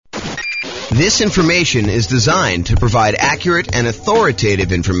This information is designed to provide accurate and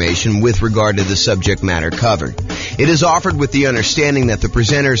authoritative information with regard to the subject matter covered. It is offered with the understanding that the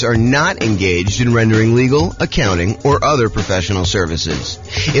presenters are not engaged in rendering legal, accounting, or other professional services.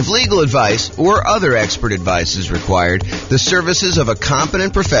 If legal advice or other expert advice is required, the services of a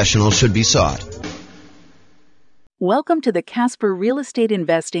competent professional should be sought. Welcome to the Casper Real Estate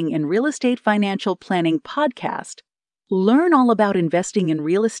Investing and Real Estate Financial Planning podcast. Learn all about investing in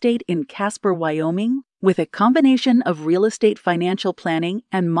real estate in Casper, Wyoming, with a combination of real estate financial planning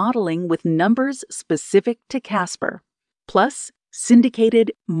and modeling with numbers specific to Casper, plus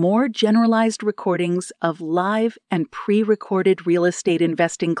syndicated, more generalized recordings of live and pre-recorded real estate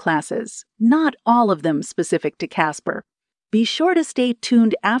investing classes, not all of them specific to Casper. Be sure to stay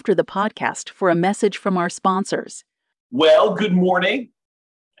tuned after the podcast for a message from our sponsors. Well, good morning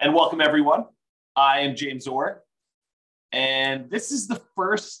and welcome everyone. I am James Orr. And this is the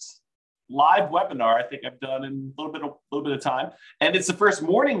first live webinar I think I've done in a little bit of time. And it's the first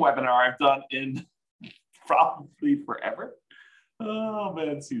morning webinar I've done in probably forever. Oh man,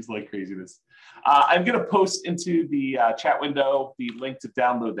 it seems like craziness. I'm going to post into the chat window the link to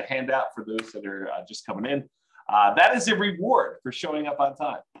download the handout for those that are just coming in. That is a reward for showing up on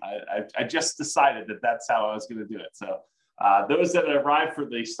time. I just decided that that's how I was going to do it. So those that arrive for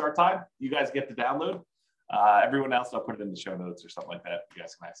the start time, you guys get the download. Everyone else, I'll put it in the show notes or something like that. You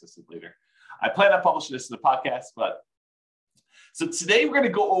guys can access it later. I plan on publishing this in the podcast, so today we're going to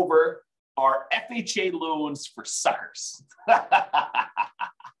go over our FHA loans for suckers.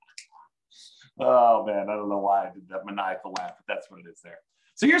 Oh man, I don't know why I did that maniacal laugh, but that's what it is there.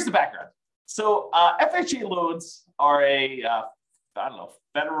 So here's the background. So FHA loans are a,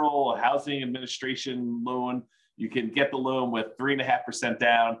 Federal Housing Administration loan. You can get the loan with 3.5%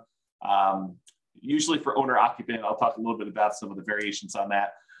 down. Usually for owner occupant. I'll talk a little bit about some of the variations on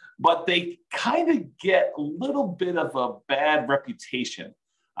that, but they kind of get a little bit of a bad reputation.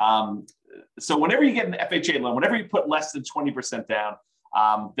 So whenever you get an FHA loan, whenever you put less than 20% down,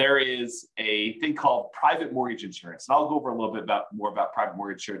 there is a thing called private mortgage insurance. And I'll go over a little bit more about private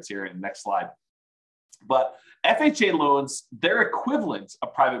mortgage insurance here in the next slide. But FHA loans, their equivalent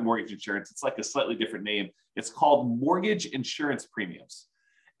of private mortgage insurance, it's like a slightly different name. It's called mortgage insurance premiums.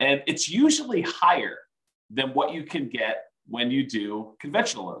 And it's usually higher than what you can get when you do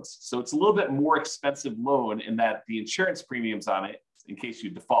conventional loans. So it's a little bit more expensive loan in that the insurance premiums on it, in case you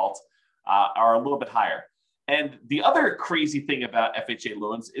default, are a little bit higher. And the other crazy thing about FHA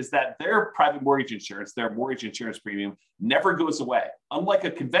loans is that their private mortgage insurance, their mortgage insurance premium never goes away. Unlike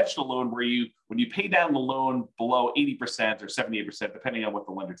a conventional loan where when you pay down the loan below 80% or 78%, depending on what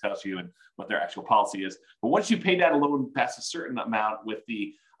the lender tells you and what their actual policy is. But once you pay down a loan past a certain amount with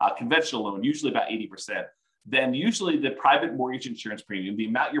the conventional loan, usually about 80%, then usually the private mortgage insurance premium, the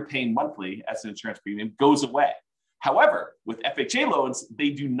amount you're paying monthly as an insurance premium, goes away. However, with FHA loans, they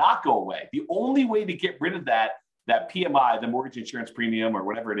do not go away. The only way to get rid of that PMI, the mortgage insurance premium or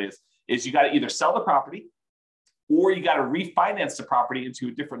whatever it is you got to either sell the property or you got to refinance the property into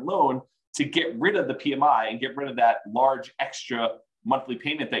a different loan to get rid of the PMI and get rid of that large extra monthly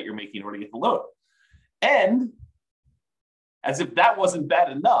payment that you're making in order to get the loan. And as if that wasn't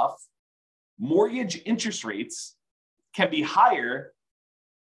bad enough, mortgage interest rates can be higher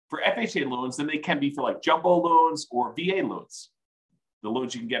for FHA loans than they can be for like jumbo loans or VA loans, the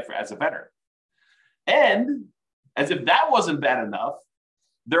loans you can get as a veteran. And as if that wasn't bad enough,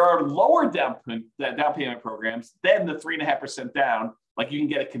 there are lower down payment programs than the 3.5% down. Like you can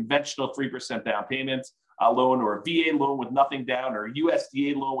get a conventional 3% down payment loan or a VA loan with nothing down or a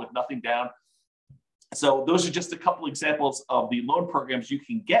USDA loan with nothing down. So those are just a couple examples of the loan programs you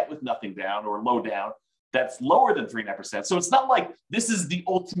can get with nothing down or low down that's lower than 3.5%. So it's not like this is the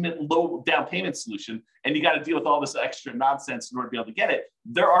ultimate low down payment solution and you got to deal with all this extra nonsense in order to be able to get it.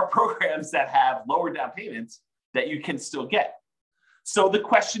 There are programs that have lower down payments that you can still get. So the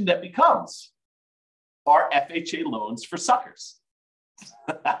question that becomes, are FHA loans for suckers?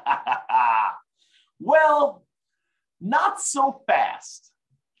 Well, not so fast.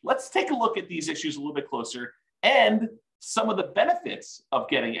 Let's take a look at these issues a little bit closer and some of the benefits of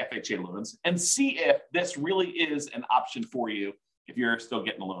getting FHA loans and see if this really is an option for you if you're still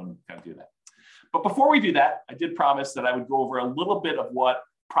getting a loan, kind of do that. But before we do that, I did promise that I would go over a little bit of what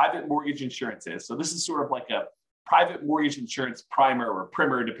private mortgage insurance is. So this is sort of like a private mortgage insurance primer or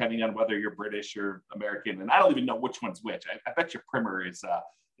primer, depending on whether you're British or American. And I don't even know which one's which. I bet your primer is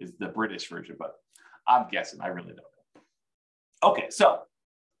the British version, but I'm guessing. I really don't know. Okay, so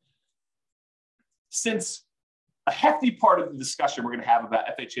since a hefty part of the discussion we're going to have about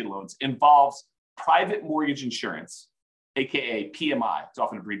FHA loans involves private mortgage insurance, AKA PMI. It's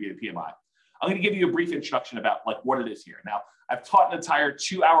often abbreviated PMI. I'm going to give you a brief introduction about like what it is here. Now, I've taught an entire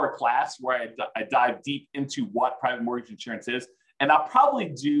 2-hour class where I dive deep into what private mortgage insurance is. And I'll probably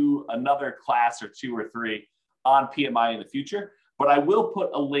do another class or 2 or 3 on PMI in the future. But I will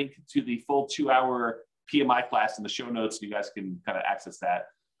put a link to the full 2-hour PMI class in the show notes so you guys can kind of access that.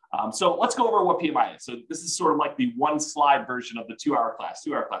 So let's go over what PMI is. So this is sort of like the 1-slide version of the 2-hour class.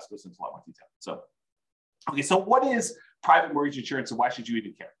 2-hour class goes into a lot more detail. So what is private mortgage insurance and why should you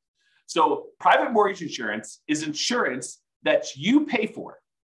even care? So private mortgage insurance is insurance that you pay for,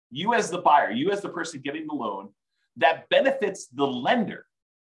 you as the buyer, you as the person getting the loan, that benefits the lender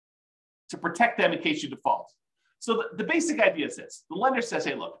to protect them in case you default. So the basic idea is this. The lender says,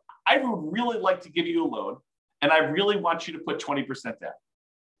 hey, look, I would really like to give you a loan, and I really want you to put 20% down.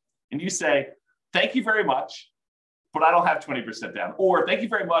 And you say, thank you very much, but I don't have 20% down. Or thank you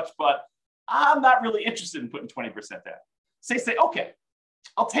very much, but I'm not really interested in putting 20% down. So they say, okay,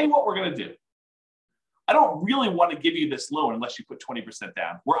 I'll tell you what we're going to do. I don't really want to give you this loan unless you put 20%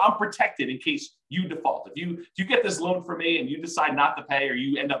 down, where I'm protected in case you default. If you get this loan from me and you decide not to pay, or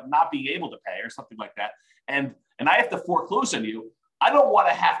you end up not being able to pay or something like that, and I have to foreclose on you, I don't want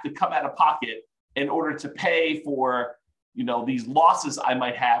to have to come out of pocket in order to pay for, these losses I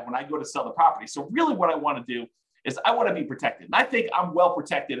might have when I go to sell the property. So really what I want to do is I want to be protected. And I think I'm well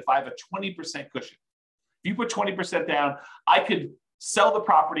protected if I have a 20% cushion. If you put 20% down, I could sell the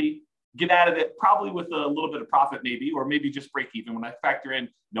property, get out of it probably with a little bit of profit maybe, or maybe just break even when I factor in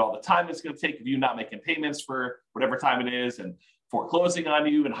all the time it's going to take of you not making payments for whatever time it is, and foreclosing on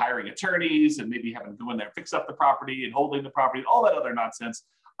you and hiring attorneys and maybe having to go in there and fix up the property and holding the property and all that other nonsense.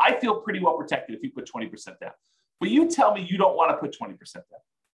 I feel pretty well protected if you put 20% down. But you tell me you don't want to put 20% down.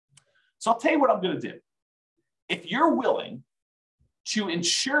 So I'll tell you what I'm going to do. If you're willing to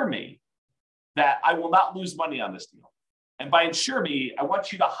insure me that I will not lose money on this deal, and by insure me, I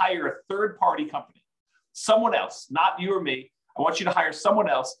want you to hire a third-party company, someone else, not you or me. I want you to hire someone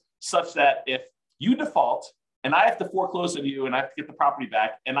else such that if you default and I have to foreclose on you and I have to get the property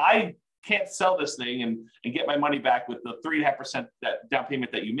back, and I can't sell this thing and get my money back with the 3.5% that down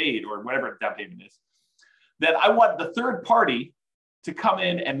payment that you made, or whatever down payment is, then I want the third party to come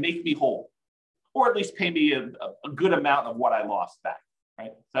in and make me whole, or at least pay me a good amount of what I lost back,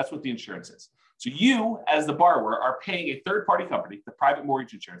 right? So that's what the insurance is. So you, as the borrower, are paying a third-party company, the private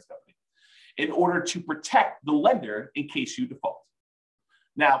mortgage insurance company, in order to protect the lender in case you default.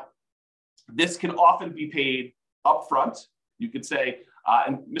 Now, this can often be paid upfront. You could say,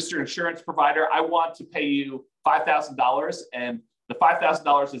 and Mr. Insurance Provider, I want to pay you $5,000, and the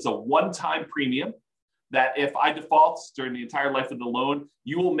 $5,000 is a one-time premium that if I default during the entire life of the loan,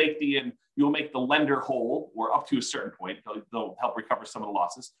 you will make the lender whole, or up to a certain point. They'll help recover some of the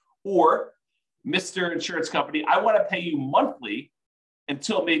losses. Or Mr. Insurance Company, I want to pay you monthly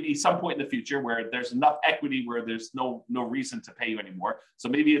until maybe some point in the future where there's enough equity where there's no reason to pay you anymore. So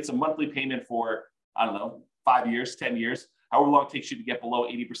maybe it's a monthly payment for, 5 years, 10 years, however long it takes you to get below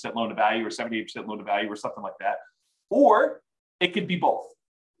 80% loan to value or 78% loan to value or something like that. Or it could be both.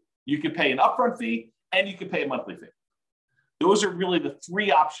 You could pay an upfront fee and you could pay a monthly fee. Those are really the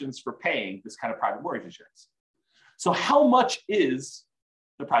 3 options for paying this kind of private mortgage insurance. So how much is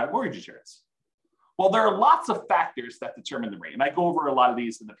the private mortgage insurance? Well, there are lots of factors that determine the rate. And I go over a lot of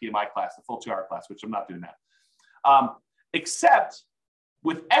these in the PMI class, the full 2-hour class, which I'm not doing now. Except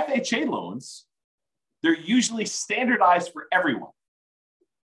with FHA loans, they're usually standardized for everyone.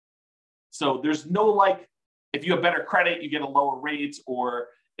 So there's no if you have better credit, you get a lower rate, or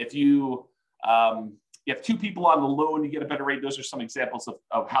if you have 2 people on the loan, you get a better rate. Those are some examples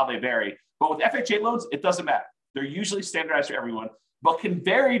of how they vary. But with FHA loans, it doesn't matter. They're usually standardized for everyone, but can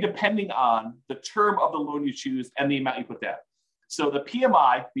vary depending on the term of the loan you choose and the amount you put down. So the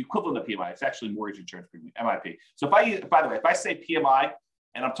PMI, the equivalent of PMI, it's actually mortgage insurance premium, MIP. So if I say PMI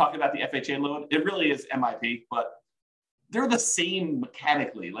and I'm talking about the FHA loan, it really is MIP, but they're the same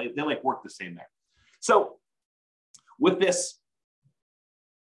mechanically. They work the same there. So with this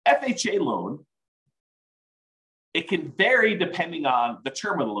FHA loan, it can vary depending on the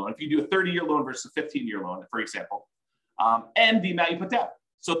term of the loan. If you do a 30-year loan versus a 15-year loan, for example, and the amount you put down.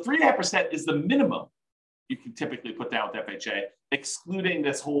 So 3.5% is the minimum you can typically put down with FHA, excluding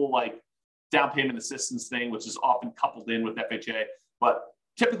this whole down payment assistance thing, which is often coupled in with FHA. But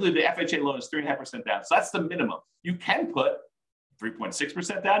typically the FHA loan is 3.5% down. So that's the minimum. You can put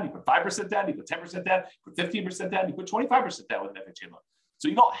 3.6% down, you put 5% down, you put 10% down, you put 15% down, you put 25% down with an FHA loan. So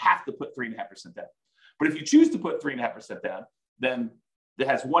you don't have to put 3.5% down. But if you choose to put 3.5% down, then it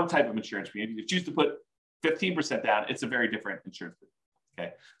has one type of insurance premium. If you choose to put 15% down, it's a very different insurance premium.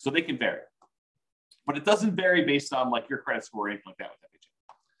 Okay, so they can vary. But it doesn't vary based on your credit score or anything like that with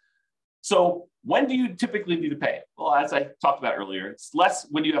FHA. So when do you typically need to pay it? Well, as I talked about earlier, it's less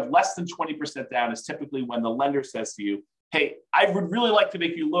when you have less than 20% down is typically when the lender says to you, hey, I would really like to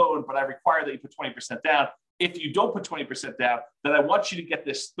make you a loan, but I require that you put 20% down. If you don't put 20% down, then I want you to get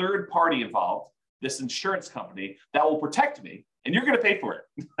this third party involved, this insurance company that will protect me, and you're going to pay for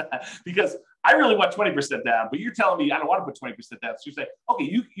it because I really want 20% down, but you're telling me I don't want to put 20% down. So you say, okay,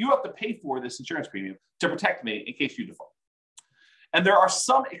 you have to pay for this insurance premium to protect me in case you default. And there are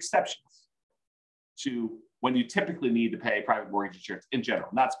some exceptions to when you typically need to pay private mortgage insurance in general,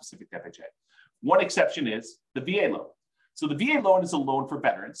 not specific to FHA. One exception is the VA loan. So the VA loan is a loan for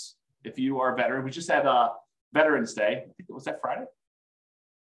veterans. If you are a veteran, we just had Veterans Day. I think it was that Friday.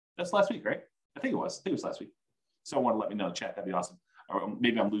 That's last week, right? I think it was last week. Someone let me know in the chat. That'd be awesome. Or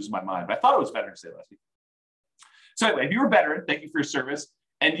maybe I'm losing my mind, but I thought it was Veterans Day last week. So anyway, if you're a veteran, thank you for your service.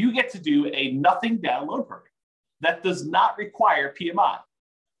 And you get to do a nothing down loan program that does not require PMI.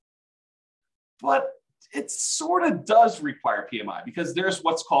 But it sort of does require PMI because there's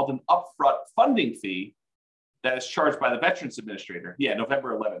what's called an upfront funding fee that is charged by the Veterans Administrator. Yeah,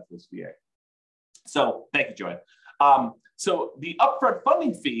 November 11th was VA. So thank you, Joanne. So the upfront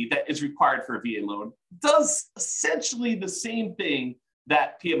funding fee that is required for a VA loan does essentially the same thing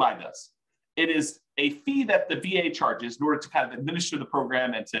that PMI does. It is a fee that the VA charges in order to kind of administer the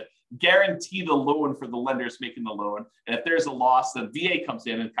program and to guarantee the loan for the lenders making the loan. And if there's a loss, then VA comes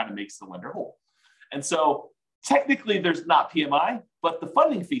in and kind of makes the lender whole. And so technically there's not PMI, but the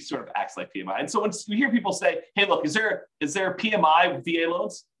funding fee sort of acts like PMI. And so when you hear people say, hey, look, is there PMI with VA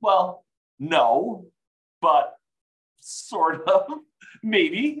loans? Well, no, but sort of,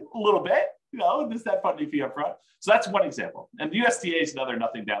 maybe a little bit, there's that funding fee up front. So that's one example. And the USDA is another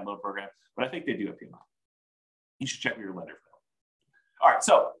nothing down loan program, but I think they do have PMI. You should check with your lender for that. All right,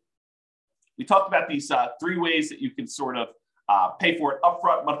 so we talked about these three ways that you can sort of pay for it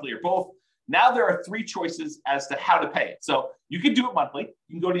upfront, monthly, or both. Now there are three choices as to how to pay it. So you can do it monthly.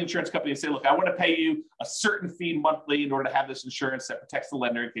 You can go to the insurance company and say, look, I want to pay you a certain fee monthly in order to have this insurance that protects the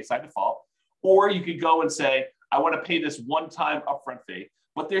lender in case I default. Or you could go and say, I want to pay this one-time upfront fee.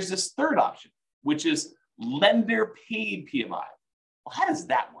 But there's this third option, which is lender paid PMI. Well, how does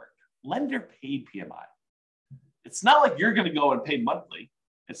that work? Lender paid PMI. It's not like you're going to go and pay monthly.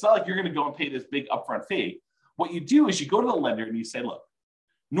 It's not like you're going to go and pay this big upfront fee. What you do is you go to the lender and you say, look,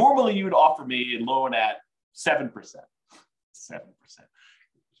 normally you would offer me a loan at 7%. 7%.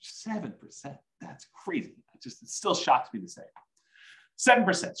 7%. That's crazy. It still shocks me to say. 7%.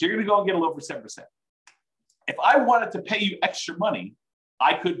 So you're going to go and get a loan for 7%. If I wanted to pay you extra money,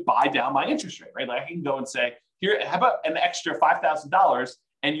 I could buy down my interest rate, right? Like I can go and say, here, how about an extra $5,000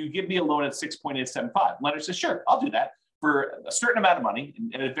 and you give me a loan at 6.875. Lender says, sure, I'll do that for a certain amount of money.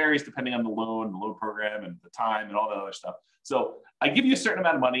 And it varies depending on the loan program and the time and all that other stuff. So I give you a certain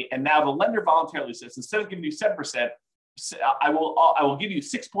amount of money. And now the lender voluntarily says, instead of giving you 7%, I will give you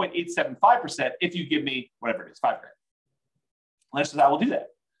 6.875% if you give me whatever it is, $5,000. Lender says, I will do that.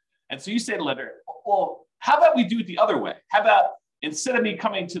 And so you say to the lender, well, how about we do it the other way? How about instead of me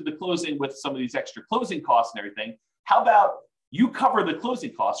coming to the closing with some of these extra closing costs and everything, how about you cover the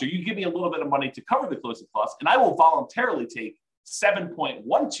closing costs or you give me a little bit of money to cover the closing costs and I will voluntarily take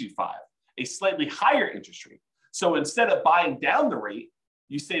 7.125, a slightly higher interest rate. So instead of buying down the rate,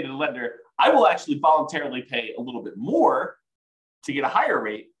 you say to the lender, I will actually voluntarily pay a little bit more to get a higher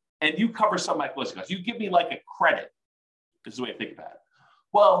rate and you cover some of my closing costs. You give me like a credit. This is the way I think about it.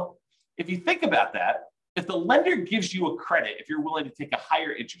 Well, if you think about that, if the lender gives you a credit, if you're willing to take a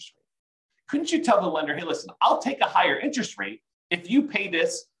higher interest rate, couldn't you tell the lender, hey, listen, I'll take a higher interest rate if you pay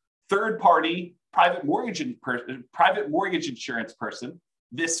this third-party private mortgage insurance person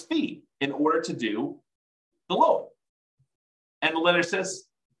this fee in order to do the loan? And the lender says,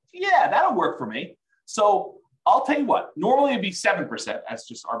 yeah, that'll work for me. So I'll tell you what, normally it'd be 7%, that's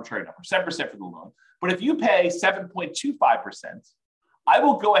just arbitrary number, 7% for the loan. But if you pay 7.25%, I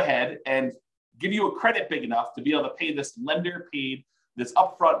will go ahead and give you a credit big enough to be able to pay this lender paid, this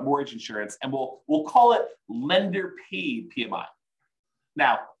upfront mortgage insurance, and we'll call it lender paid PMI.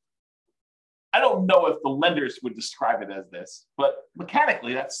 Now, I don't know if the lenders would describe it as this, but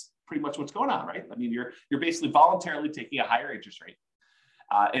mechanically, that's pretty much what's going on, right? I mean, you're basically voluntarily taking a higher interest rate,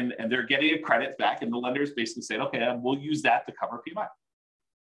 and they're getting a credit back, and the lenders basically saying, okay, we'll use that to cover PMI.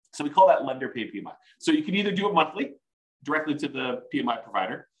 So we call that lender paid PMI. So you can either do it monthly, directly to the PMI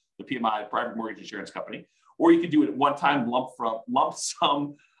provider, the PMI private mortgage insurance company, or you could do it one-time lump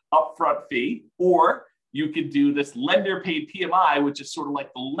sum upfront fee, or you could do this lender paid PMI, which is sort of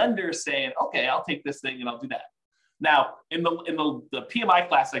like the lender saying, okay, I'll take this thing and I'll do that. Now, in the PMI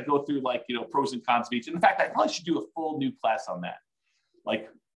class, I go through like, pros and cons of each. And in fact, I probably should do a full new class on that. Like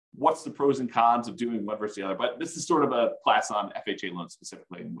what's the pros and cons of doing one versus the other. But this is sort of a class on FHA loans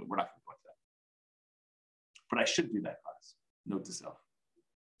specifically, and we're not going to go into that. But I should do that class. Note to self.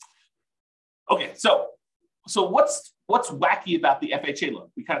 Okay, so what's wacky about the FHA loan?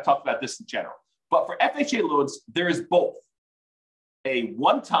 We kind of talked about this in general. But for FHA loans, there is both a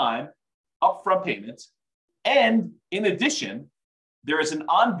one-time upfront payment, and in addition, there is an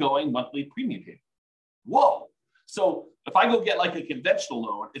ongoing monthly premium payment. Whoa. So if I go get like a conventional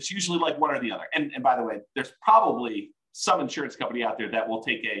loan, it's usually like one or the other. And by the way, there's probably some insurance company out there that will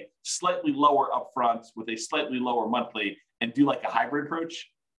take a slightly lower upfront with a slightly lower monthly and do like a hybrid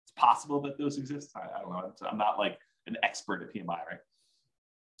approach. It's possible that those exist. I don't know. I'm not like an expert at PMI, right?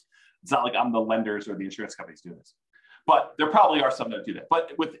 It's not like I'm the lenders or the insurance companies doing this. But there probably are some that do that.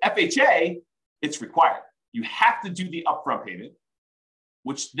 But with FHA, it's required. You have to do the upfront payment,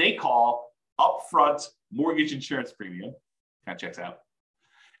 which they call upfront mortgage insurance premium. Kind of checks out.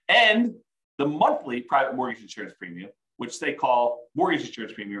 And the monthly private mortgage insurance premium, which they call mortgage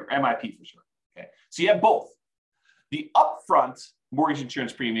insurance premium, or MIP for short. Okay. So you have both. The upfront mortgage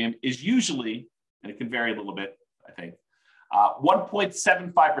insurance premium is usually, and it can vary a little bit, I think,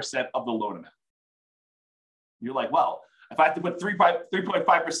 1.75% of the loan amount. You're like, well, if I have to put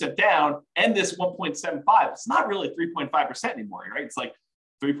 3.5% down and this 1.75, it's not really 3.5% anymore, right? It's like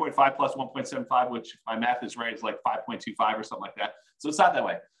 3.5 plus 1.75, which if my math is right, is like 5.25 or something like that. So it's not that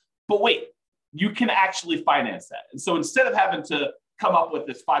way. But wait, you can actually finance that. And so instead of having to come up with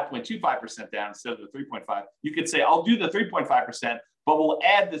this 5.25% down instead of the 3.5, you could say, I'll do the 3.5%, but we'll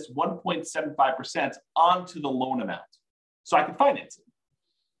add this 1.75% onto the loan amount. So I can finance it.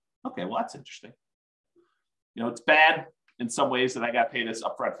 Okay, well, that's interesting. You know, it's bad in some ways that I got paid this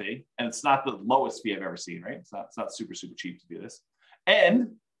upfront fee, and it's not the lowest fee I've ever seen, right? It's not super, super cheap to do this.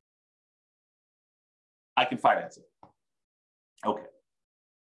 And I can finance it. Okay.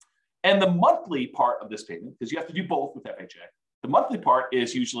 And the monthly part of this payment, because you have to do both with FHA, the monthly part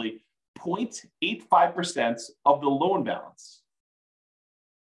is usually 0.85% of the loan balance.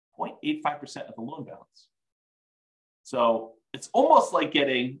 0.85% of the loan balance. So it's almost like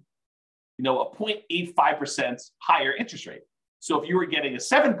getting, you know, a 0.85% higher interest rate. So if you were getting a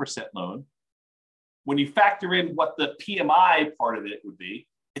 7% loan, when you factor in what the PMI part of it would be,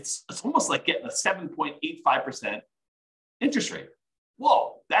 it's almost like getting a 7.85% interest rate.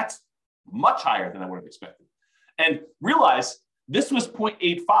 Whoa, that's much higher than I would have expected. And realize this was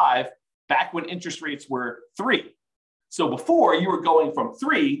 0.85 back when interest rates were 3. So before you were going from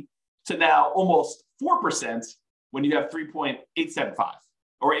 3 to now almost 4% when you have 3.875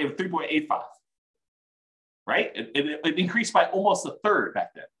 or 3.85, right? It increased by almost a third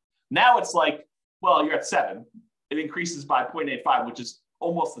back then. Now it's like, well, you're at 7. It increases by 0.85, which is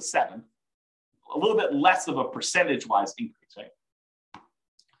almost the 7. A little bit less of a percentage-wise increase, right?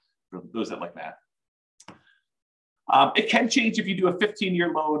 For those that like math. It can change if you do a 15-year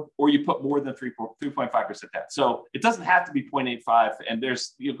loan or you put more than 3.5% down. So it doesn't have to be 0.85. And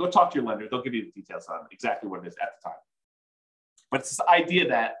you go talk to your lender. They'll give you the details on exactly what it is at the time. But it's this idea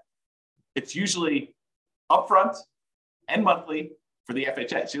that it's usually upfront and monthly for the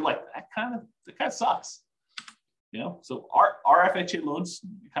FHA. So you're like, that kind of sucks. You know, so our FHA loans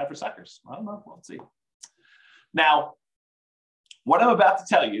kind of for suckers. I don't know. Let's see. Now, what I'm about to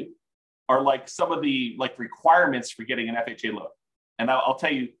tell you are like some of the like requirements for getting an FHA loan. And I'll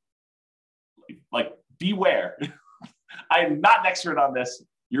tell you, like, beware. I'm not an expert on this.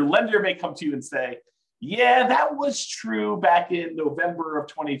 Your lender may come to you and say, yeah, that was true back in November of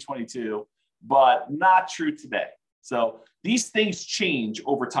 2022, but not true today. So these things change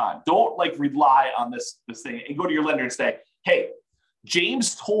over time. Don't like rely on this thing and go to your lender and say, hey,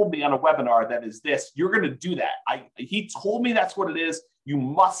 James told me on a webinar that is this. You're going to do that. He told me that's what it is. You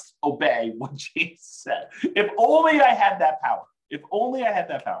must obey what James said. If only I had that power. If only I had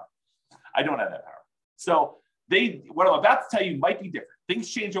that power. I don't have that power. So what I'm about to tell you might be different. Things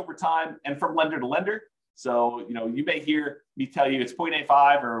change over time and from lender to lender. So, you know, you may hear me tell you it's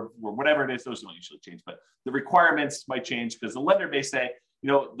 0.85 or whatever it is. Those don't usually change, but the requirements might change because the lender may say,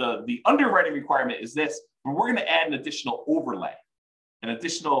 you know, the underwriting requirement is this, but we're going to add an additional overlay, an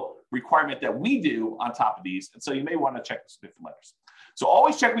additional requirement that we do on top of these. And so you may want to check this with different lenders. So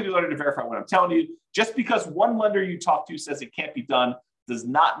always check with your lender to verify what I'm telling you. Just because one lender you talk to says it can't be done does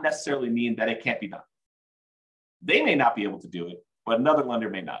not necessarily mean that it can't be done. They may not be able to do it, but another lender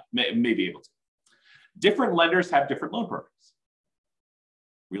may be able to. Different lenders have different loan programs.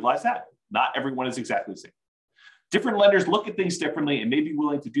 Realize that. Not everyone is exactly the same. Different lenders look at things differently and may be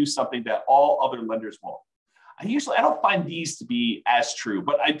willing to do something that all other lenders won't. I don't find these to be as true,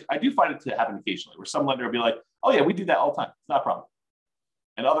 but I do find it to happen occasionally where some lender will be like, oh yeah, we do that all the time. It's not a problem.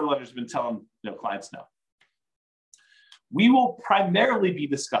 And other lenders have been telling clients no. We will primarily be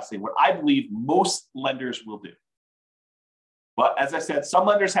discussing what I believe most lenders will do. But as I said, some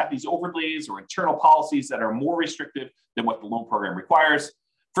lenders have these overlays or internal policies that are more restrictive than what the loan program requires.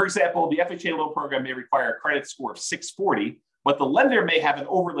 For example, the FHA loan program may require a credit score of 640, but the lender may have an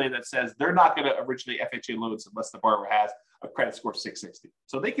overlay that says they're not going to originate FHA loans unless the borrower has a credit score of 660.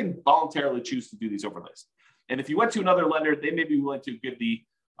 So they can voluntarily choose to do these overlays. And if you went to another lender, they may be willing to give the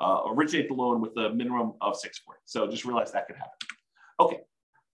originate the loan with a minimum of 640. So just realize that could happen. Okay.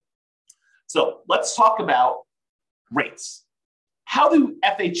 So let's talk about rates. How do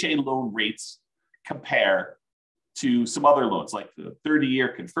FHA loan rates compare to some other loans, like the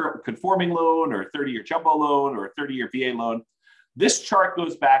 30-year conforming loan or 30-year jumbo loan or 30-year VA loan? This chart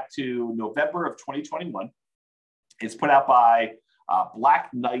goes back to November of 2021. It's put out by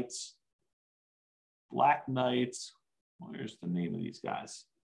Black Knight. Where's the name of these guys?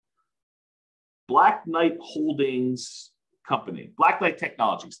 Black Knight Holdings Company, Black Knight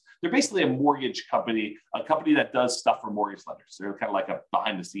Technologies. They're basically a mortgage company, a company that does stuff for mortgage lenders. They're kind of like a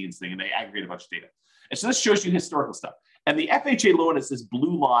behind the scenes thing, and they aggregate a bunch of data. And so this shows you historical stuff. And the FHA loan is this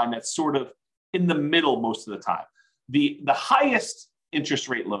blue line that's sort of in the middle most of the time. The highest interest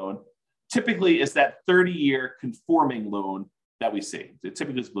rate loan typically is that 30-year conforming loan that we see. It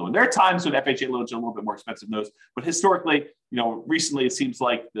typically is blue. And there are times when FHA loans are a little bit more expensive than those, but historically, recently it seems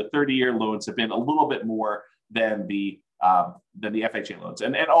like the 30-year loans have been a little bit more than the FHA loans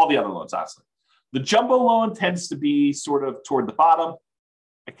and all the other loans, honestly. The jumbo loan tends to be sort of toward the bottom.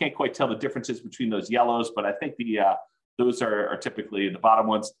 I can't quite tell the differences between those yellows, but I think those are typically the bottom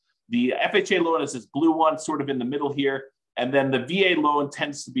ones. The FHA loan is this blue one, sort of in the middle here. And then the VA loan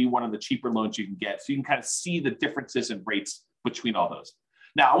tends to be one of the cheaper loans you can get. So you can kind of see the differences in rates between all those.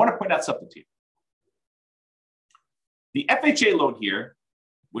 Now, I want to point out something to you. The FHA loan here,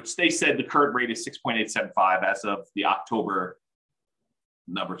 which they said the current rate is 6.875 as of the October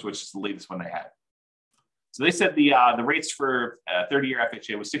numbers, which is the latest one they had. So they said the rates for 30-year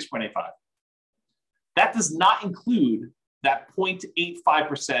FHA was 6.85. That does not include that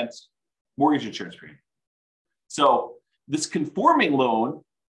 0.85% mortgage insurance premium. So this conforming loan,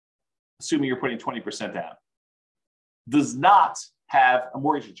 assuming you're putting 20% down, does not have a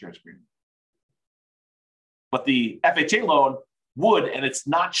mortgage insurance premium. But the FHA loan would, and it's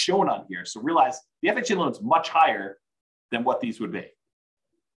not shown on here. So realize the FHA loan is much higher than what these would be.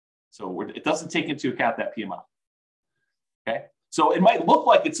 So it doesn't take into account that PMI. Okay. So it might look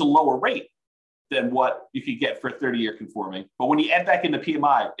like it's a lower rate than what you could get for a 30-year conforming, but when you add back in the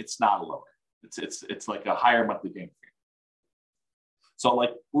PMI, it's not a lower. It's like a higher monthly payment. So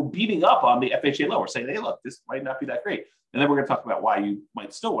like we're beating up on the FHA loan. We're saying, hey, look, this might not be that great. And then we're going to talk about why you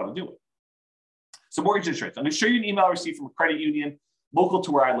might still want to do it. So mortgage insurance. I'm going to show you an email I received from a credit union local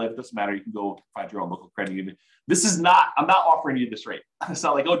to where I live. Doesn't matter. You can go find your own local credit union. I'm not offering you this rate. It's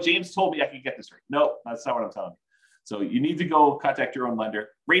not like, oh, James told me I could get this rate. No, that's not what I'm telling you. So you need to go contact your own lender.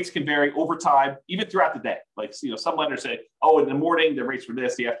 Rates can vary over time, even throughout the day. Like, some lenders say, oh, in the morning, the rates were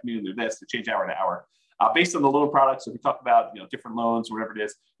this, the afternoon, they're this, they change hour to hour. Based on the loan products, so if we talk about different loans or whatever it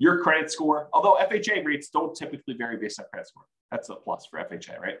is, your credit score, although FHA rates don't typically vary based on credit score. That's a plus for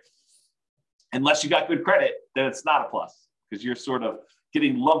FHA, right? Unless you got good credit, then it's not a plus because you're sort of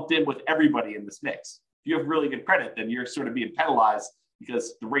getting lumped in with everybody in this mix. If you have really good credit, then you're sort of being penalized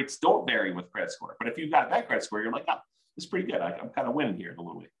because the rates don't vary with credit score. But if you've got a bad credit score, you're like, oh, this is pretty good. I'm kind of winning here in a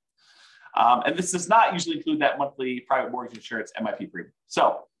little way. And this does not usually include that monthly private mortgage insurance MIP premium.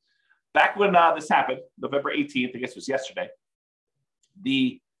 So back when this happened, November 18th, I guess it was yesterday,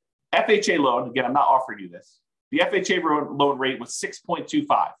 the FHA loan, again, I'm not offering you this. The FHA loan rate was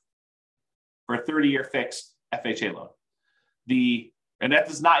 6.25 for a 30-year fixed FHA loan. And that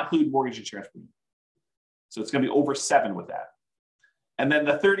does not include mortgage insurance premium. So it's going to be over 7 with that. And then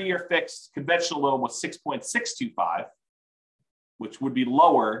the 30-year fixed conventional loan was 6.625, which would be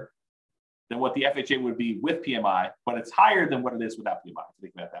lower than what the FHA would be with PMI, but it's higher than what it is without PMI, if you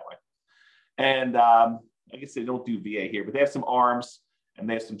think about it that way. And I guess they don't do VA here, but they have some ARMs and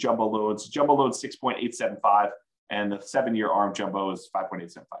they have some jumbo loans. Jumbo loan 6.875, and the 7-year ARM jumbo is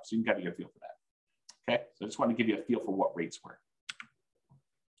 5.875. So you can kind of get a feel for that. Okay, so I just wanted to give you a feel for what rates were.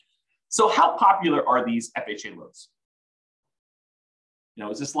 So how popular are these FHA loans?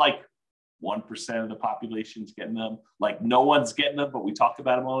 Is this like 1% of the population's getting them? Like no one's getting them, but we talk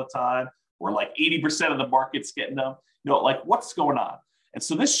about them all the time? Or like 80% of the market's getting them? Like what's going on? And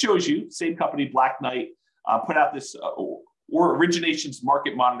so this shows you, same company, Black Knight, put out this or originations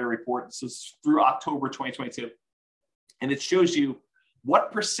market monitor report. This is through October 2022. And it shows you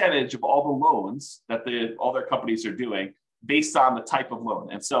what percentage of all the loans that all their companies are doing based on the type of loan.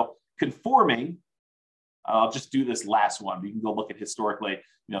 And so conforming, I'll just do this last one. You can go look at historically,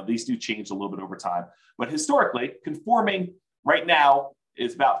 these do change a little bit over time, but historically conforming right now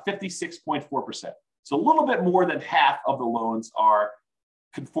is about 56.4%. So a little bit more than half of the loans are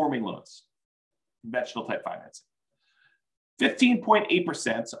conforming loans, conventional type financing.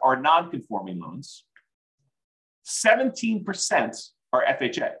 15.8% are non-conforming loans. 17% are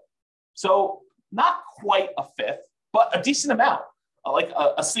FHA. So not quite a fifth, but a decent amount, like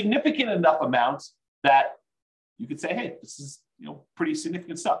a significant enough amount that you could say, hey, this is pretty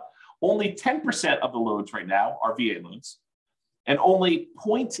significant stuff. Only 10% of the loans right now are VA loans, and only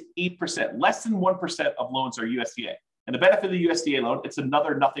 0.8%, less than 1% of loans are USDA. And the benefit of the USDA loan, it's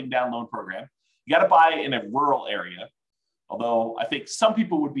another nothing down loan program. You got to buy in a rural area, although I think some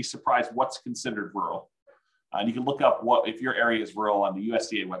people would be surprised what's considered rural. And you can look up if your area is rural on the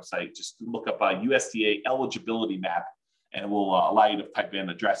USDA website. Just look up a USDA eligibility map, and it will allow you to type in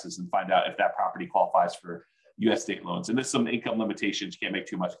addresses and find out if that property qualifies for U.S. state loans. And there's some income limitations. You can't make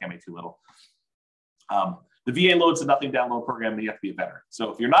too much, can't make too little. The VA loan's a nothing down loan program, and you have to be a veteran. So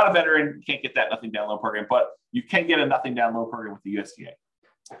if you're not a veteran, you can't get that nothing down loan program, but you can get a nothing down loan program with the USDA.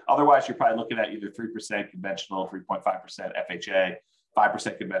 Otherwise, you're probably looking at either 3% conventional, 3.5% FHA,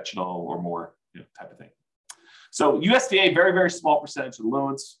 5% conventional or more type of thing. So USDA, very, very small percentage of the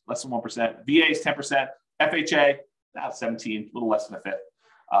loans, less than 1%. VA is 10%. FHA, about 17, a little less than a fifth,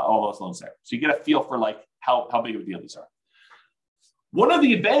 all those loans there. So you get a feel for how big of a deal these are. One of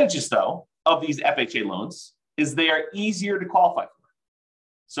the advantages, though, of these FHA loans is they are easier to qualify for.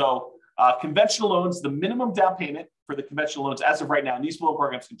 So conventional loans, the minimum down payment for the conventional loans as of right now, and these loan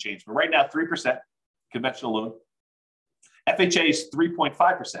programs can change, but right now, 3% conventional loan. FHA is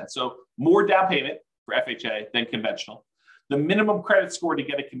 3.5%. So more down payment for FHA than conventional. The minimum credit score to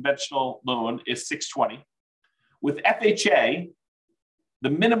get a conventional loan is 620. With FHA, the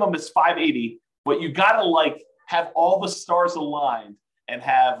minimum is 580, but you got to have all the stars aligned and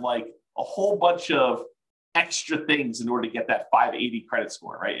have a whole bunch of extra things in order to get that 580 credit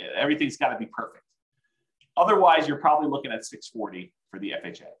score, right? Everything's got to be perfect. Otherwise, you're probably looking at 640 for the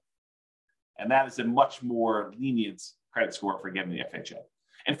FHA. And that is a much more lenient credit score for getting the FHA.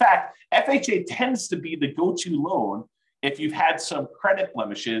 In fact, FHA tends to be the go-to loan if you've had some credit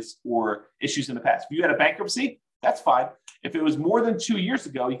blemishes or issues in the past. If you had a bankruptcy, that's fine. If it was more than 2 years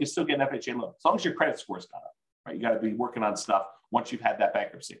ago, you can still get an FHA loan, as long as your credit score's gone up, right? You got to be working on stuff once you've had that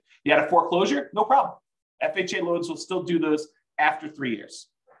bankruptcy. You had a foreclosure, no problem. FHA loans will still do those after 3 years.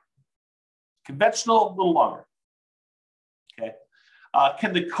 Conventional, a little longer. Okay.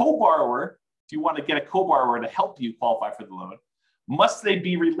 Can the co-borrower, if you want to get a co-borrower to help you qualify for the loan, must they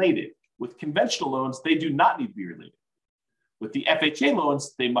be related? With conventional loans, they do not need to be related. With the FHA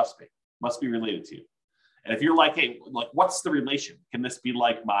loans, they must be related to you. And if you're hey, what's the relation? Can this be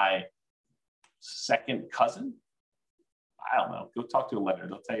my second cousin? I don't know. Go talk to a lender.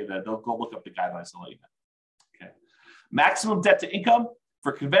 They'll tell you that. They'll go look up the guidelines and let you know. Okay. Maximum debt to income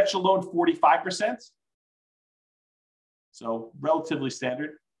for conventional loan, 45%. So relatively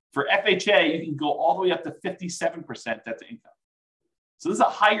standard. For FHA, you can go all the way up to 57% debt to income. So this is a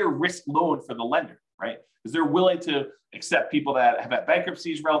higher risk loan for the lender, right? Because they're willing to accept people that have had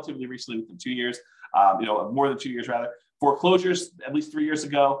bankruptcies relatively recently, within 2 years, more than 2 years rather. Foreclosures, at least 3 years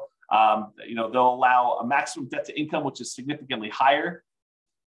ago, they'll allow a maximum debt to income, which is significantly higher.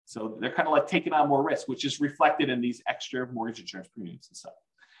 So they're kind of taking on more risk, which is reflected in these extra mortgage insurance premiums and stuff.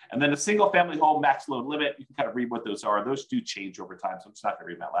 And then a single family home max loan limit, you can kind of read what those are. Those do change over time, so I'm just not going to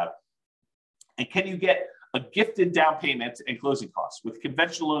read them out loud. And can you get a gifted down payment and closing costs? With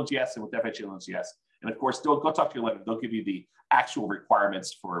conventional loans, yes, and with FHA loans, yes. And of course, go talk to your lender. They'll give you the actual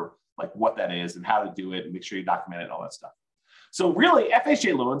requirements for what that is and how to do it, and make sure you document it and all that stuff. So really,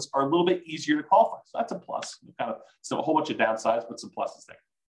 FHA loans are a little bit easier to qualify. So that's a plus. So a whole bunch of downsides, but some pluses there.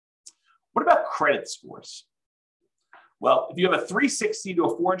 What about credit scores? Well, if you have a 360 to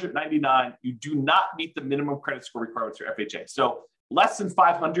a 499, you do not meet the minimum credit score requirements for FHA. So less than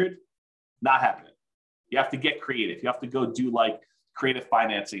 500, not happening. You have to get creative. You have to go do creative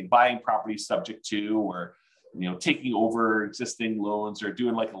financing, buying properties subject to, or taking over existing loans, or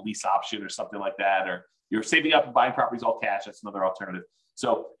doing a lease option or something like that, or you're saving up and buying properties all cash. That's another alternative.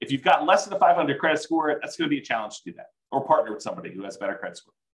 So if you've got less than a 500 credit score, that's going to be a challenge to do that, or partner with somebody who has a better credit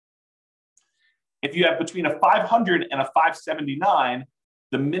score. If you have between a 500 and a 579,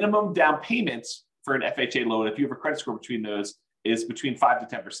 the minimum down payments for an FHA loan, if you have a credit score between those, is between 5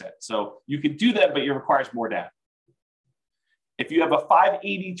 to 10%. So you can do that, but it requires more down. If you have a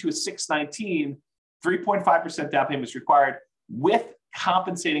 580 to a 619, 3.5% down payment is required with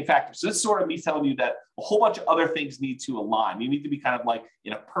compensating factors. So this is sort of me telling you that a whole bunch of other things need to align. You need to be kind of like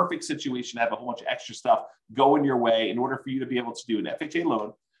in a perfect situation, have a whole bunch of extra stuff going your way in order for you to be able to do an FHA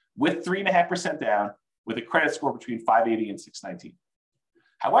loan with 3.5% down with a credit score between 580 and 619.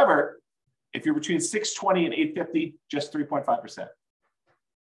 However, if you're between 620 and 850, just 3.5%.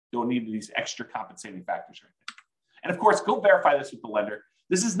 Don't need these extra compensating factors or anything. And of course, go verify this with the lender.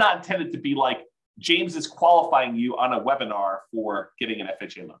 This is not intended to be like James is qualifying you on a webinar for getting an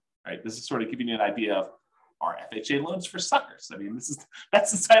FHA loan, right? This is sort of giving you an idea of, are FHA loans for suckers? I mean,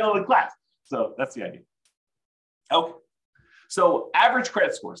 that's the title of the class. So that's the idea. Okay. So average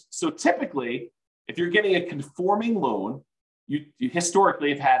credit scores. So typically, if you're getting a conforming loan, you historically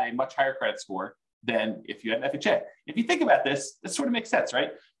have had a much higher credit score than if you had an FHA. If you think about this, this sort of makes sense,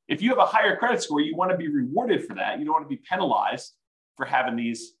 right? If you have a higher credit score, you want to be rewarded for that. You don't want to be penalized for having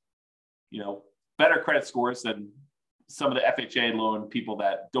these, better credit scores than some of the FHA loan people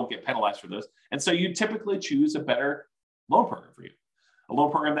that don't get penalized for those. And so you typically choose a better loan program for you, a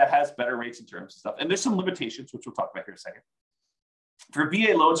loan program that has better rates and terms and stuff. And there's some limitations, which we'll talk about here in a second. For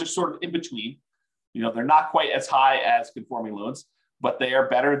VA loans, they're sort of in between. They're not quite as high as conforming loans, but they are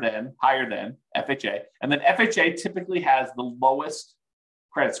higher than FHA. And then FHA typically has the lowest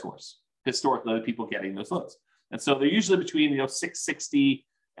credit scores, historically, the people getting those loans. And so they're usually between 660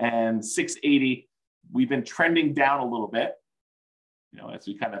 and 680. We've been trending down a little bit, as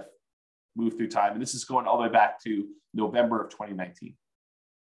we kind of move through time. And this is going all the way back to November of 2019.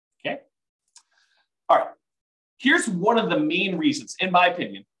 Okay. All right. Here's one of the main reasons, in my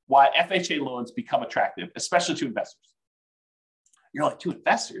opinion, why FHA loans become attractive, especially to investors. You're like, to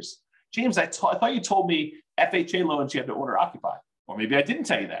investors? James, I thought you told me FHA loans you have to owner occupy. Or maybe I didn't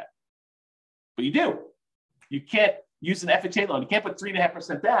tell you that. But you do. You can't use an FHA loan. You can't put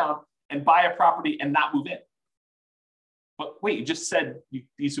 3.5% down and buy a property and not move in. But wait, you just said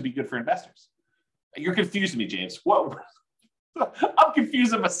these would be good for investors. You're confusing me, James. What? I'm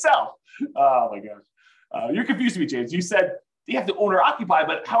confusing myself. Oh my gosh. You're confusing me, James. You said you have to owner occupy,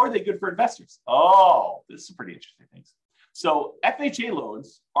 but how are they good for investors? Oh, this is pretty interesting things. So FHA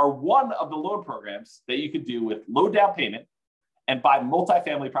loans are one of the loan programs that you could do with low down payment and buy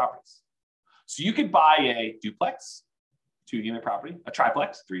multifamily properties. So you could buy a duplex, 2-unit property, a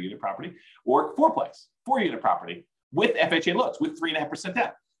triplex, 3-unit property, or fourplex, 4-unit property with FHA loans with 3.5%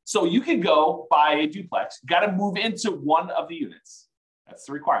 down. So you can go buy a duplex, got to move into one of the units. That's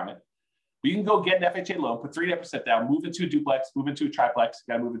the requirement. But you can go get an FHA loan, put 3.5% down, move into a duplex, move into a triplex,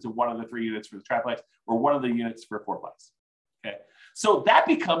 got to move into one of the 3 units for the triplex or one of the units for a fourplex. Okay. So that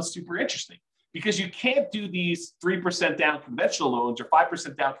becomes super interesting because you can't do these 3% down conventional loans or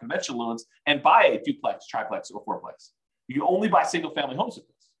 5% down conventional loans and buy a duplex, triplex, or fourplex. You can only buy single family homes with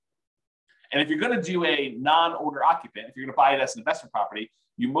this. And if you're going to do a non-owner occupant, if you're going to buy it as an investment property,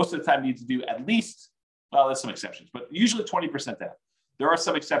 you most of the time need to do at least, well, there's some exceptions, but usually 20% down. There are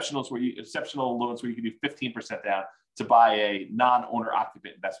some exceptional loans where you can do 15% down to buy a non-owner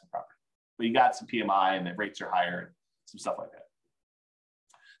occupant investment property. But you got some PMI and the rates are higher and some stuff like that.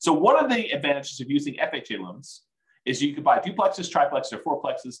 So one of the advantages of using FHA loans is you could buy duplexes, triplexes, or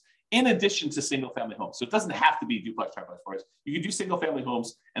fourplexes in addition to single family homes. So it doesn't have to be duplex, triplex, fourplex. You can do single family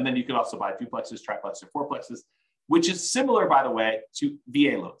homes, and then you can also buy duplexes, triplexes, or fourplexes, which is similar, by the way, to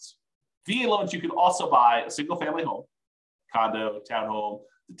VA loans. VA loans, you can also buy a single family home, condo, townhome,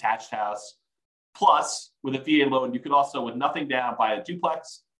 detached house. Plus, with a VA loan, you could also, with nothing down, buy a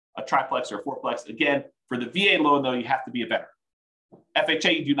duplex, a triplex, or a fourplex. Again, for the VA loan, though, you have to be a veteran.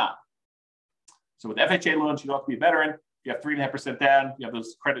 FHA, you do not. So with FHA loans, you don't have to be a veteran. You have 3.5% down. You have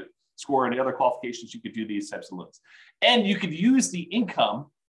those credit score and the other qualifications. You could do these types of loans. And you could use the income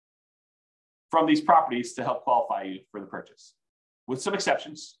from these properties to help qualify you for the purchase. With some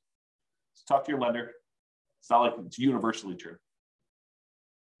exceptions. So talk to your lender. It's not like it's universally true.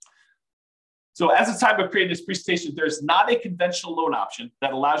 So as of the time of creating this presentation, there's not a conventional loan option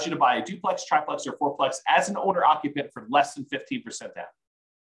that allows you to buy a duplex, triplex, or fourplex as an owner occupant for less than 15% down.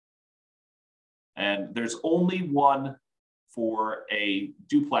 And there's only one for a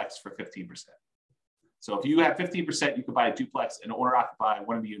duplex for 15%. So if you have 15%, you can buy a duplex and owner occupy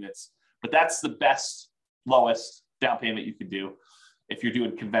one of the units, but that's the best, lowest down payment you can do if you're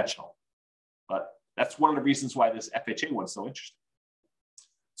doing conventional. But that's one of the reasons why this FHA one's so interesting.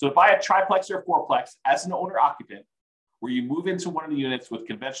 So to buy a triplex or a fourplex as an owner occupant, where you move into one of the units with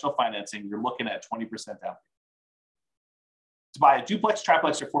conventional financing, you're looking at 20% down payment. To buy a duplex,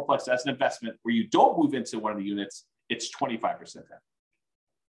 triplex, or fourplex as an investment, where you don't move into one of the units, it's 25% down,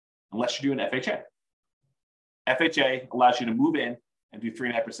 unless you're doing FHA. FHA allows you to move in and do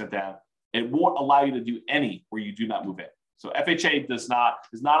 3.5% down. It won't allow you to do any where you do not move in. So FHA is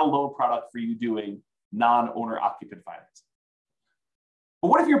not a loan product for you doing non-owner occupant financing. But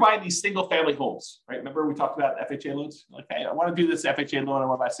what if you're buying these single family homes, right? Remember we talked about FHA loans? Like, hey, I want to do this FHA loan. I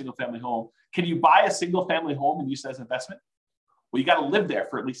want to buy a single family home. Can you buy a single family home and use it as an investment? Well, you got to live there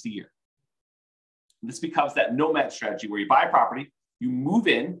for at least a year. And this becomes that nomad strategy where you buy a property, you move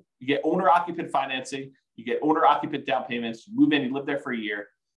in, you get owner occupant financing, you get owner occupant down payments, you move in, you live there for a year.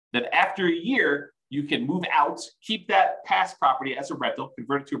 Then after a year, you can move out, keep that past property as a rental,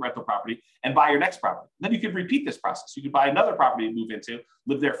 convert it to a rental property, and buy your next property. Then you could repeat this process. You could buy another property to move into,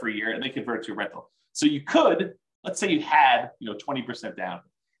 live there for a year, and then convert it to a rental. So you could, let's say you had 20% down.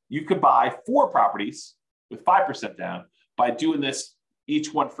 You could buy 4 properties with 5% down by doing this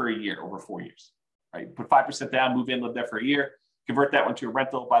each one for a year over 4 years. Right? Put 5% down, move in, live there for a year, convert that one to a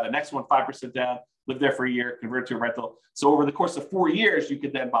rental, buy the next one 5% down, live there for a year, convert it to a rental. So over the course of 4 years, you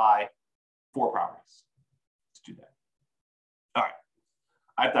could then buy 4 properties. Let's do that. All right.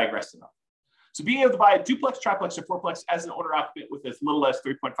 I've digressed enough. So being able to buy a duplex, triplex, or fourplex as an owner occupant with as little as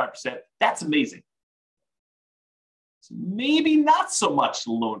 3.5%, that's amazing. So maybe not so much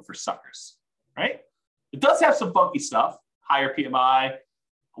loan for suckers, right? It does have some funky stuff, higher PMI,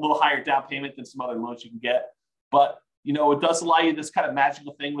 a little higher down payment than some other loans you can get. But, it does allow you this kind of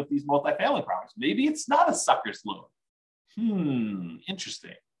magical thing with these multifamily properties. Maybe it's not a sucker's loan.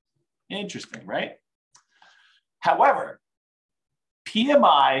 Interesting. Interesting, right? However,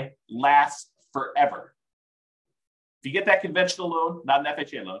 PMI lasts forever. If you get that conventional loan, not an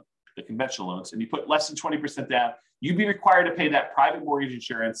FHA loan, the conventional loans, and you put less than 20% down, you'd be required to pay that private mortgage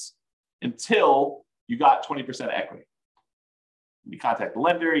insurance until you got 20% equity. You contact the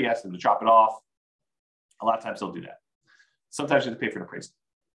lender, you ask them to drop it off. A lot of times they'll do that. Sometimes you have to pay for an appraisal.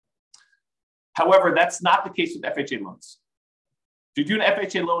 However, that's not the case with FHA loans. If you do an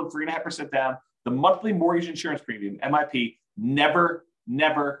FHA loan, 3.5% down, the monthly mortgage insurance premium, MIP, never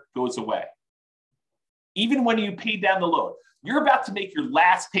goes away. Even when you pay down the loan, you're about to make your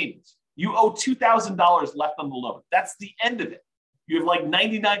last payment. You owe $2,000 left on the loan. That's the end of it. You have like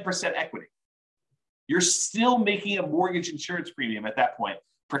 99% equity. You're still making a mortgage insurance premium at that point,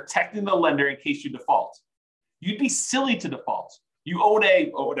 protecting the lender in case you default. You'd be silly to default. You own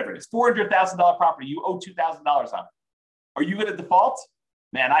whatever it is, $400,000 property, you owe $2,000 on it. Are you going to default?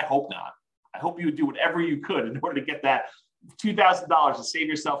 Man, I hope not. I hope you would do whatever you could in order to get that $2,000 to save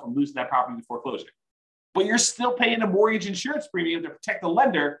yourself from losing that property to foreclosure. But you're still paying a mortgage insurance premium to protect the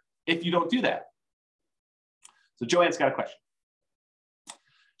lender if you don't do that. So Joanne's got a question.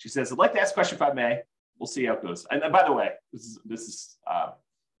 She says, I'd like to ask a question if I may. We'll see how it goes. And by the way, this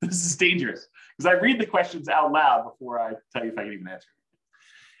is dangerous because I read the questions out loud before I tell you if I can even answer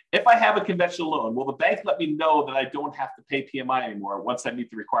it. If I have a conventional loan, will the bank let me know that I don't have to pay PMI anymore once I meet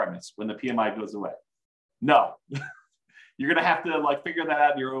the requirements when the PMI goes away? No. You're going to have to figure that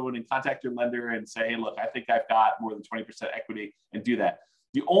out on your own and contact your lender and say, hey, look, I think I've got more than 20% equity and do that.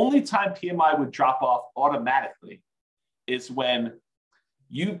 The only time PMI would drop off automatically is when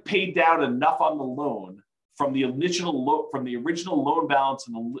you paid down enough on the loan from the original loan balance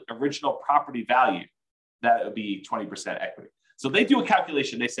and the original property value that it would be 20% equity. So they do a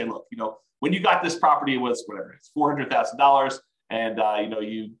calculation. They say, look, when you got this property, it was whatever it's $400,000, and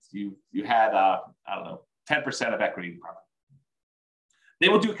you had 10% of equity in the property. They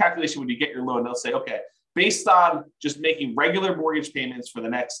will do a calculation when you get your loan. They'll say, okay, based on just making regular mortgage payments for the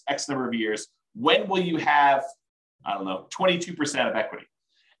next X number of years, when will you have 22% of equity?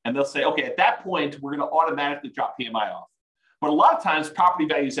 And they'll say, okay, at that point, we're going to automatically drop PMI off. But a lot of times, property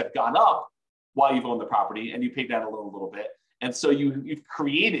values have gone up while you've owned the property, and you paid down a little bit. And so you've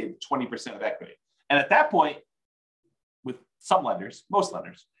created 20% of equity. And at that point, with some lenders, most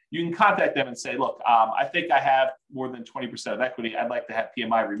lenders, you can contact them and say, look, I think I have more than 20% of equity. I'd like to have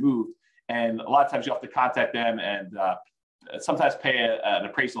PMI removed. And a lot of times you have to contact them and sometimes pay an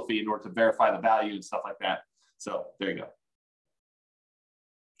appraisal fee in order to verify the value and stuff like that. So there you go.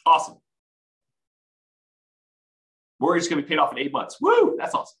 Awesome. Mortgage is going to be paid off in 8 months. Woo!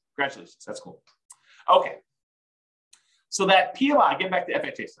 That's awesome. Congratulations. That's cool. Okay. So that PMI, getting back to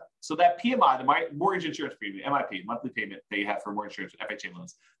FHA stuff. So that PMI, the mortgage insurance premium, MIP, monthly payment that you have for mortgage insurance, FHA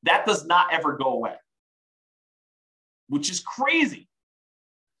loans, that does not ever go away, which is crazy.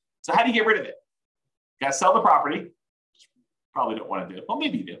 So how do you get rid of it? You got to sell the property. Probably don't want to do it. Well,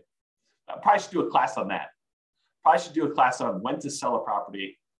 maybe you do. Probably should do a class on that. Probably should do a class on when to sell a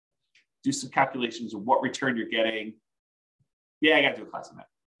property, do some calculations of what return you're getting. Yeah, I got to do a class on that.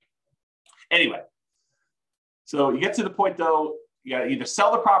 Anyway, so you get to the point, though, you got to either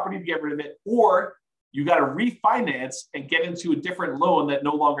sell the property to get rid of it, or you got to refinance and get into a different loan that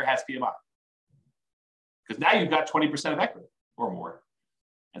no longer has PMI. because now you've got 20% of equity or more.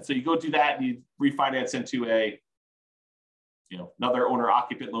 And so you go do that and you refinance into another owner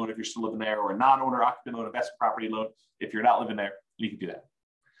occupant loan if you're still living there, or a non-owner occupant loan, investment property loan if you're not living there. You can do that.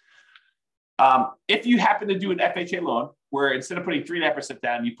 If you happen to do an FHA loan where instead of putting 3.5%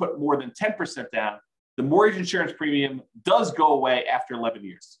 down, you put more than 10% down, the mortgage insurance premium does go away after 11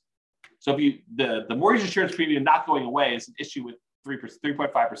 years. So if the mortgage insurance premium not going away is an issue with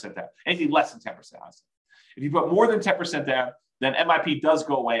 3.5% down, anything less than 10%, honestly. If you put more than 10% down, then MIP does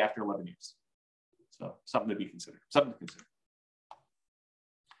go away after 11 years. So something to consider.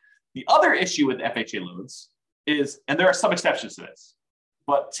 The other issue with FHA loans is, and there are some exceptions to this,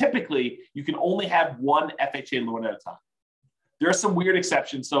 but typically you can only have one FHA loan at a time. There are some weird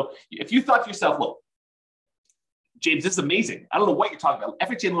exceptions. So if you thought to yourself, look, James, this is amazing. I don't know what you're talking about.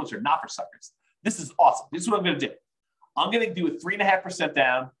 FHA loans are not for suckers. This is awesome. This is what I'm going to do. I'm going to do a 3.5%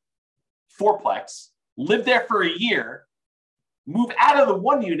 down fourplex, live there for a year, move out of the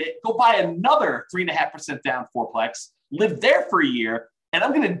one unit, go buy another 3.5% down fourplex, live there for a year, and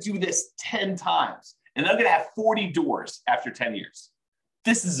I'm going to do this 10 times. And I'm going to have 40 doors after 10 years.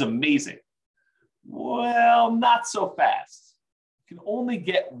 This is amazing. Well, not so fast. You can only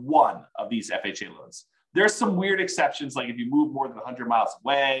get one of these FHA loans. There's some weird exceptions, like if you move more than 100 miles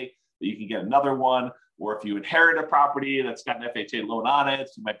away, that you can get another one, or if you inherit a property that's got an FHA loan on it,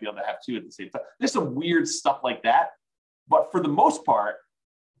 you might be able to have two at the same time. There's some weird stuff like that. But for the most part,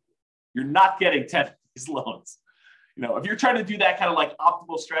 you're not getting 10 of these loans. If you're trying to do that kind of like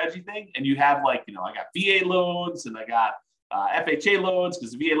optimal strategy thing, and you have I got VA loans and I got FHA loans,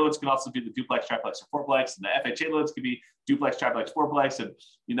 because the VA loans can also be the duplex, triplex, or fourplex, and the FHA loans can be duplex, triplex, fourplex. And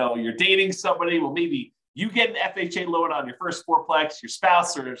you're dating somebody, well, maybe you get an FHA loan on your first fourplex, your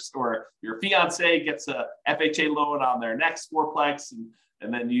spouse or your fiance gets a FHA loan on their next fourplex,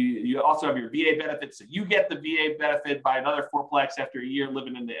 and then you also have your VA benefits. So you get the VA benefit by another fourplex after a year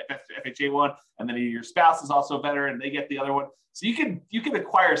living in the FHA one, and then your spouse is also a veteran and they get the other one. So you can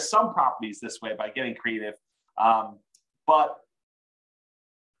acquire some properties this way by getting creative, but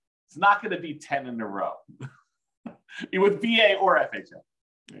it's not going to be 10 in a row with VA or FHA.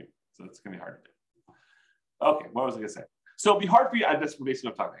 Right? So it's going to be hard to do. Okay, what was I going to say? So it'd be hard for you. That's basically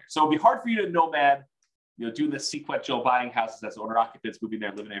what I'm talking about here. So it'd be hard for you to nomad, doing this sequential buying houses as owner occupants, moving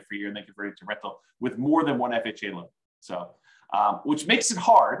there, living there for a year, and then converting to rental with more than one FHA loan. So, which makes it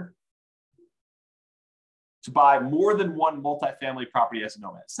hard to buy more than one multifamily property as a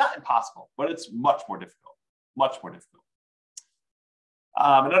nomad. It's not impossible, but it's much more difficult. Much more difficult.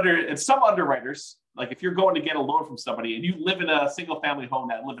 And some underwriters, like if you're going to get a loan from somebody and you live in a single family home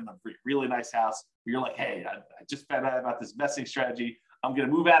that live in a really nice house, where you're like, hey, I just found out about this investing strategy. I'm going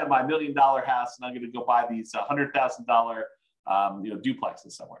to move out of my $1 million house and I'm going to go buy these $100,000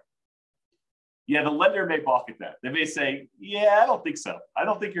 duplexes somewhere. Yeah, the lender may balk at that. They may say, yeah, I don't think so. I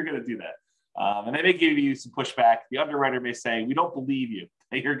don't think you're going to do that. And they may give you some pushback. The underwriter may say, we don't believe you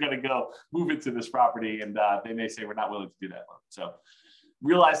that you're going to go move into this property. And they may say, we're not willing to do that loan. So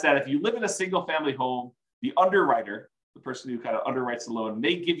realize that if you live in a single family home, the underwriter, the person who kind of underwrites the loan,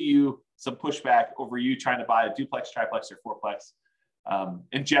 may give you some pushback over you trying to buy a duplex, triplex, or fourplex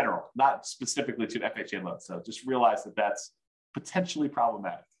in general, not specifically to an FHA loan. So just realize that that's potentially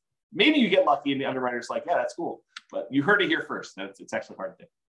problematic. Maybe you get lucky and the underwriter's like, yeah, that's cool. But you heard it here first. It's actually hard to do.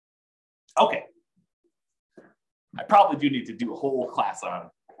 Okay. I probably do need to do a whole class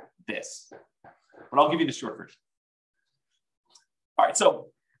on this, but I'll give you the short version. All right, so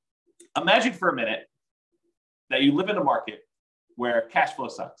imagine for a minute that you live in a market where cash flow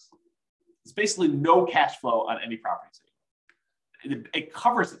sucks. There's basically no cash flow on any property. It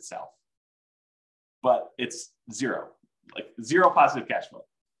covers itself, but it's zero, like zero positive cash flow.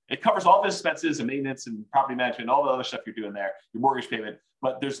 It covers all the expenses and maintenance and property management, all the other stuff you're doing there, your mortgage payment,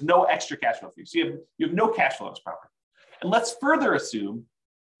 but there's no extra cash flow for you. So you have no cash flow on this property. And let's further assume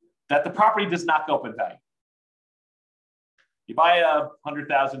that the property does not go up in value. You buy a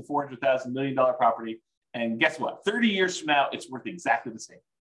 $100,000, $400,000, $1 million property, and guess what? 30 years from now, it's worth exactly the same.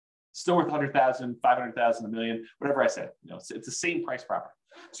 Still worth 100,000, 500,000, a million, whatever I said. It's the same price property.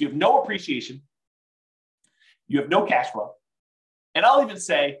 So you have no appreciation, you have no cash flow, and I'll even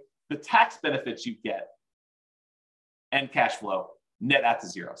say the tax benefits you get and cash flow net out to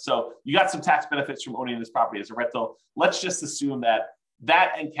zero. So you got some tax benefits from owning this property as a rental. Let's just assume that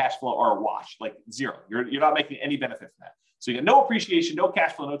and cash flow are a wash, like zero. You're not making any benefit from that. So you get no appreciation, no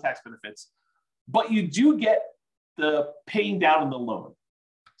cash flow, no tax benefits, but you do get the paying down on the loan.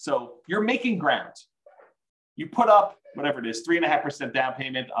 So you're making ground. You put up whatever it is, 3.5% down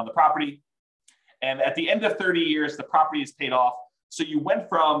payment on the property. And at the end of 30 years, the property is paid off. So you went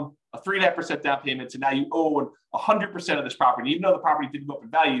from a 3.5% down payment to now you own 100% of this property. Even though the property didn't go up in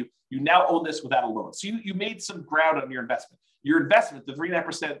value, you now own this without a loan. So you made some ground on your investment. Your investment, the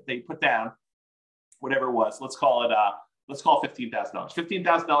 3.5% they put down, whatever it was, let's call it $15,000.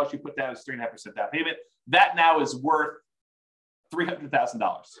 $15,000 you put down as 3.5% down payment. That now is worth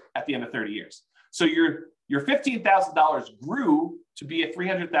 $300,000 at the end of 30 years. So your $15,000 grew to be a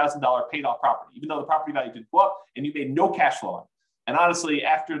 $300,000 paid off property, even though the property value didn't go up and you made no cash flow on it. And honestly,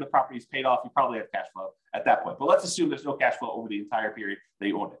 after the property is paid off, you probably have cash flow at that point. But let's assume there's no cash flow over the entire period that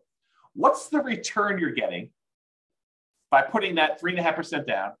you owned it. What's the return you're getting by putting that 3.5%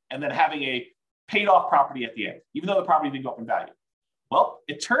 down and then having a paid off property at the end, even though the property didn't go up in value? Well,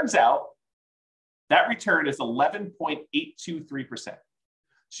 it turns out that return is 11.823%.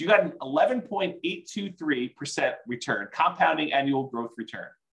 So you got an 11.823% return, compounding annual growth return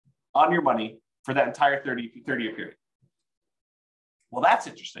on your money for that entire 30-year period. Well, that's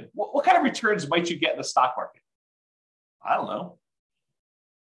interesting. What kind of returns might you get in the stock market? I don't know.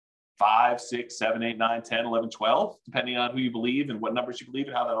 5, 6, 7, 8, 9, 10, 11, 12, depending on who you believe and what numbers you believe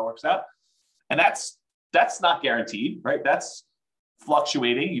and how that all works out. And that's not guaranteed, right? That's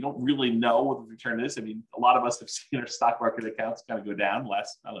fluctuating. You don't really know what the return is. I mean, a lot of us have seen our stock market accounts kind of go down the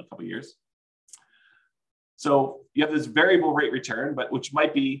last, couple of years. So you have this variable rate return, but which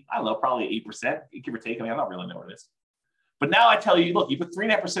might be, probably 8%, give or take. I mean, I don't really know what it is. But now I tell you, look, you put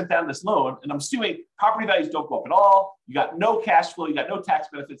 3.5% down this loan, and I'm assuming property values don't go up at all. You got no cash flow. You got no tax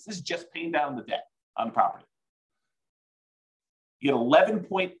benefits. This is just paying down the debt on the property. You get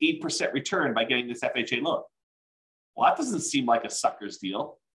 11.8% return by getting this FHA loan. Well, that doesn't seem like a sucker's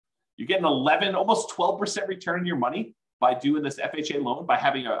deal. You're getting 11, almost 12% return on your money by doing this FHA loan, by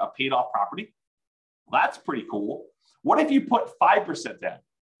having a paid off property. Well, that's pretty cool. What if you put 5% down?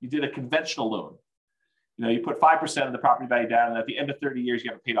 You did a conventional loan. You put 5% of the property value down, and at the end of 30 years,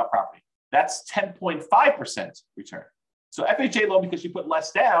 you have a paid off property. That's 10.5% return. So FHA loan, because you put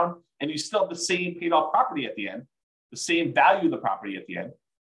less down and you still have the same paid off property at the end, the same value of the property at the end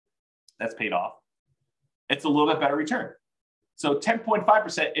that's paid off, it's a little bit better return. So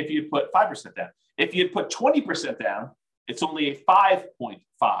 10.5% if you put 5% down. If you put 20% down, it's only a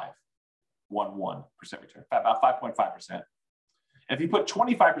 5.511% return, about 5.5%. If you put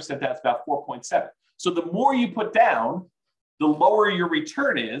 25% down, it's about 4.7. So the more you put down, the lower your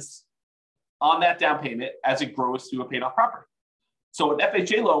return is on that down payment as it grows to a paid off property. So an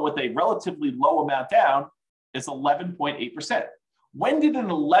FHA loan with a relatively low amount down is 11.8%. When did an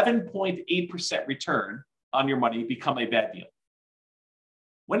 11.8% return on your money become a bad deal?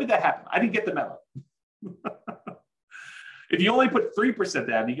 When did that happen? I didn't get the memo. If you only put 3%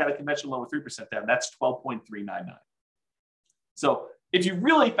 down, you got a conventional loan with 3% down, that's 12.399. So if you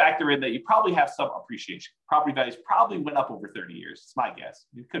really factor in that you probably have some appreciation, property values probably went up over 30 years. It's my guess.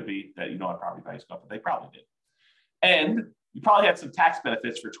 It could be that you don't have property values go up, but they probably did. And you probably had some tax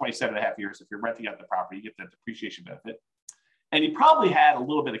benefits for 27 and a half years. If you're renting out the property, you get that depreciation benefit. And you probably had a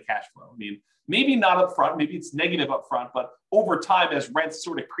little bit of cash flow. I mean, maybe not up front, maybe it's negative up front, but over time as rents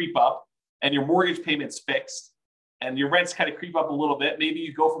sort of creep up and your mortgage payment's fixed and your rents kind of creep up a little bit, maybe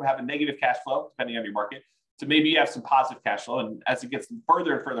you go from having negative cash flow, depending on your market, to maybe you have some positive cash flow. And as it gets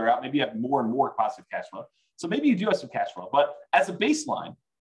further and further out, maybe you have more and more positive cash flow. So maybe you do have some cash flow, but as a baseline,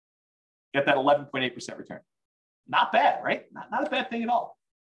 get that 11.8% return. Not bad, right? Not a bad thing at all.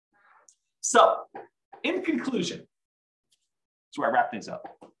 So in conclusion, that's where I wrap things up.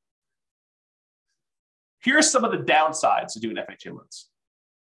 Here are some of the downsides to doing FHA loans.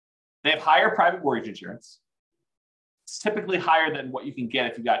 They have higher private mortgage insurance. It's typically higher than what you can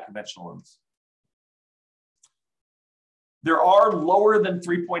get if you got conventional loans. There are lower than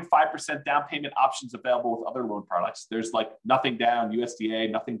 3.5% down payment options available with other loan products. There's like nothing down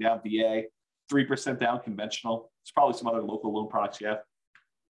USDA, nothing down VA, 3% down conventional. There's probably some other local loan products you have.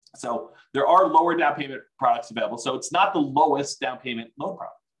 So there are lower down payment products available. So it's not the lowest down payment loan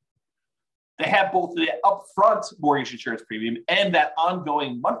product. They have both the upfront mortgage insurance premium and that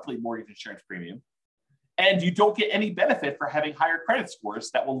ongoing monthly mortgage insurance premium. And you don't get any benefit for having higher credit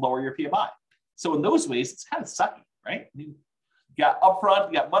scores that will lower your PMI. So in those ways, it's kind of sucky, right? You got upfront,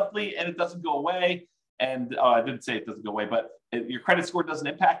 you got monthly, and it doesn't go away. And I didn't say it doesn't go away, but your credit score doesn't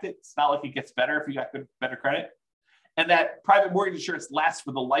impact it. It's not like it gets better if you got better credit. And that private mortgage insurance lasts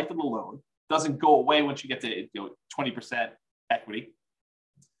for the life of the loan, doesn't go away once you get to 20% equity.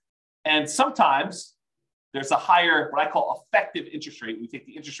 And sometimes there's a higher, what I call effective interest rate. We take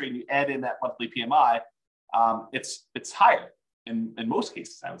the interest rate and you add in that monthly PMI. It's higher in most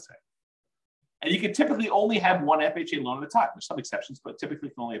cases, I would say. And you can typically only have one FHA loan at a time. There's some exceptions, but typically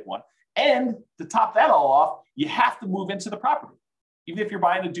you can only have one. And to top that all off, you have to move into the property. even if you're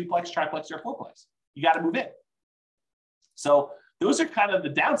buying a duplex, triplex, or fourplex. You got to move in. So those are kind of the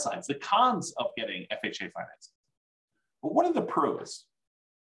downsides, the cons of getting FHA financing. But what are the pros?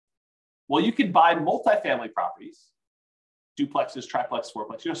 Well, you can buy multifamily properties, duplexes, triplex,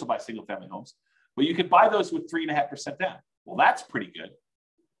 fourplex. You also buy single family homes, but you can buy those with 3.5% down. Well, that's pretty good.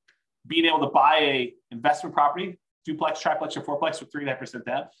 Being able to buy a investment property, duplex, triplex, or fourplex with 3.5%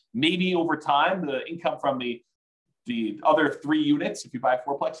 down. Maybe over time, the income from the other 3 units, if you buy a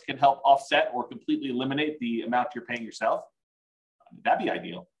fourplex, can help offset or completely eliminate the amount you're paying yourself. That'd be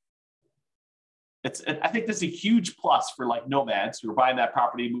ideal. I think this is a huge plus for like nomads who are buying that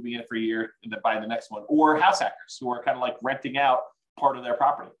property, moving in for a year, and then buying the next one, or house hackers who are kind of like renting out part of their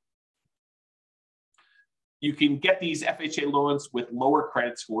property. You can get these FHA loans with lower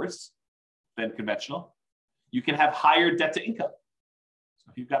credit scores than conventional. You can have higher debt to income.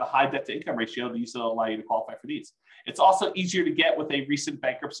 So if you've got a high debt to income ratio, these will allow you to qualify for these. It's also easier to get with a recent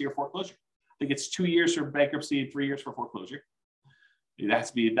bankruptcy or foreclosure. I think it's 2 years for bankruptcy and 3 years for foreclosure. It has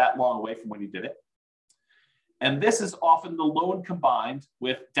to be that long away from when you did it. And this is often the loan combined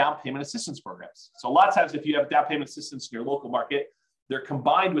with down payment assistance programs. So a lot of times if you have down payment assistance in your local market, they're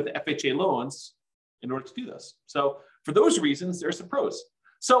combined with FHA loans in order to do this. So for those reasons, there's some pros.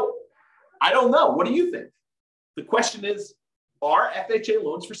 So I don't know. What do you think? The question is, are FHA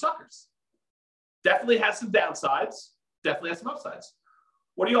loans for suckers? Definitely has some downsides, definitely has some upsides.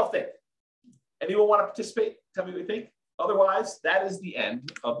 What do you all think? Anyone want to participate? Tell me what you think. Otherwise, that is the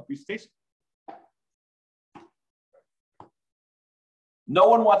end of the presentation. No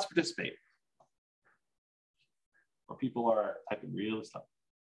one wants to participate. Or people are typing real stuff.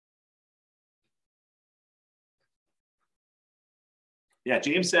 Yeah,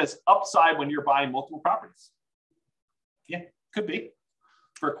 James says upside when you're buying multiple properties. Yeah, could be.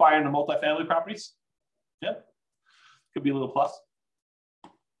 For acquiring the multifamily properties. Yeah, could be a little plus.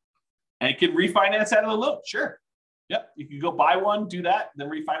 And it can refinance out of the loan. Sure. Yep, you can go buy one, do that, then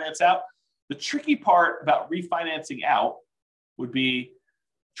refinance out. The tricky part about refinancing out would be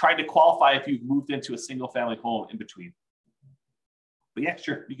trying to qualify if you've moved into a single family home in between. But yeah,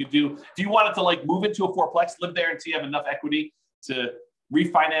 sure, you could do, if you wanted to like move into a fourplex, live there until you have enough equity to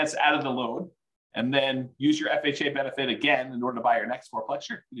refinance out of the loan and then use your FHA benefit again in order to buy your next fourplex,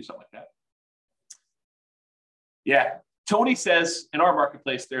 sure, you do something like that. Yeah, Tony says in our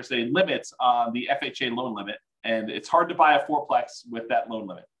marketplace, there's a limit on the FHA loan limit, and it's hard to buy a fourplex with that loan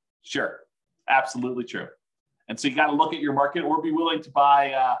limit. Sure, absolutely true. And so you got to look at your market or be willing to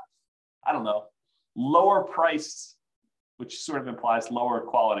buy, I don't know, lower priced, which sort of implies lower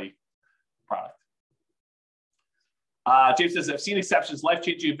quality product. James says, I've seen exceptions,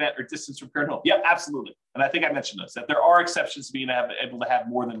 life-changing event or distance from current home. Yep, absolutely. And I think I mentioned this, that there are exceptions to being able to have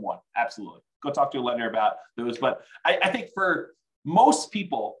more than one. Absolutely. Go talk to a lender about those. But I think for most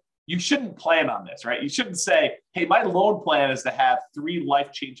people, you shouldn't plan on this, right? You shouldn't say, hey, my loan plan is to have 3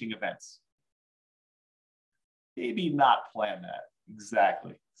 life-changing events. Maybe not plan that.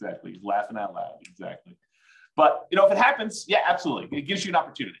 Exactly. He's laughing out loud. Exactly. But, if it happens, yeah, absolutely. It gives you an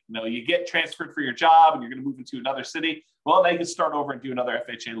opportunity. You get transferred for your job and you're going to move into another city. Well, then you can start over and do another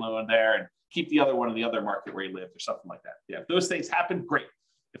FHA loan there and keep the other one in the other market where you live or something like that. Yeah, if those things happen, great.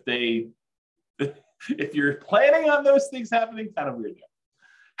 If you're planning on those things happening, kind of weird.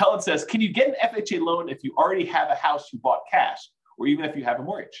 Helen says, can you get an FHA loan if you already have a house you bought cash or even if you have a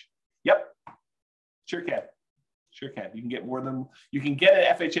mortgage? Yep, sure can. Sure can. You can get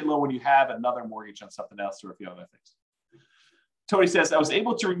an FHA loan when you have another mortgage on something else or a few other things. Tony says, I was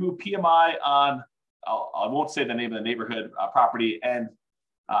able to remove PMI on, I won't say the name of the neighborhood property, and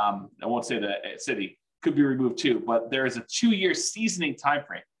I won't say the city, could be removed too, but there is a 2-year seasoning time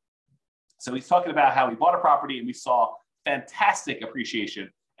frame. So he's talking about how he bought a property and we saw fantastic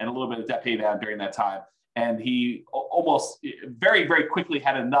appreciation and a little bit of debt pay down during that time. And he almost very, very quickly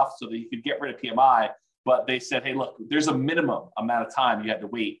had enough so that he could get rid of PMI. But they said, hey, look, there's a minimum amount of time you had to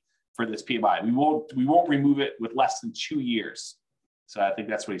wait for this PMI. We won't remove it with less than 2 years. So I think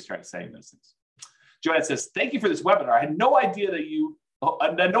that's what he's trying to say in those things. Joanne says, thank you for this webinar. I had no idea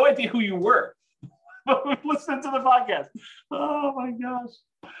who you were. Listen to the podcast. Oh my gosh.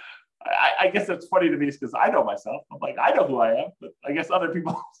 I guess that's funny to me because I know myself. I'm like, I know who I am, but I guess other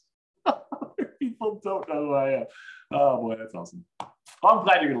people don't know who I am. Oh boy, that's awesome. Well, I'm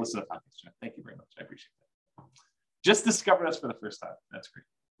glad you're going to listen to the podcast, John. Thank you very much. I appreciate that. Just discovered us for the first time. That's great.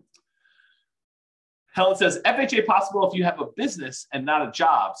 Helen says, FHA possible if you have a business and not a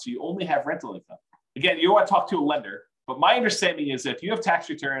job, so you only have rental income. Again, you want to talk to a lender, but my understanding is that if you have tax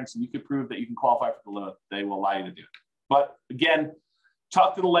returns and you can prove that you can qualify for the loan, they will allow you to do it. But again,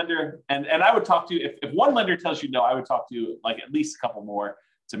 talk to the lender. And I would talk to, if one lender tells you no, I would talk to like at least a couple more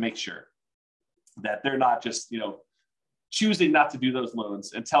to make sure that they're not just, choosing not to do those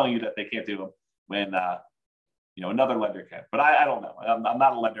loans and telling you that they can't do them when, another lender can. But I don't know. I'm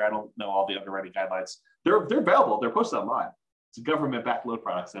not a lender. I don't know all the underwriting guidelines. They're available. They're posted online. It's a government-backed loan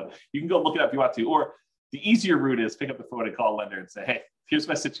product. So you can go look it up if you want to. Or the easier route is pick up the phone and call a lender and say, hey, here's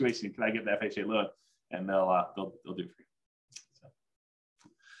my situation. Can I get an FHA loan? And they'll do it for you. So.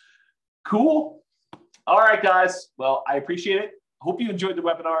 Cool. All right, guys. Well, I appreciate it. Hope you enjoyed the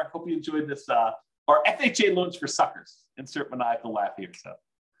webinar. Hope you enjoyed this, our FHA Loans for Suckers. Insert maniacal laugh here. So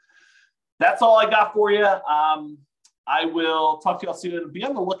that's all I got for you. I will talk to you all soon. Be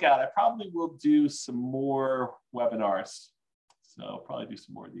on the lookout. I probably will do some more webinars. So I'll probably do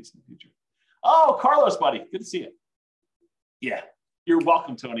some more of these in the future. Oh, Carlos, buddy. Good to see you. Yeah, you're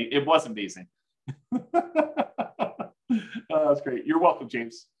welcome, Tony. It was amazing. That's great. You're welcome,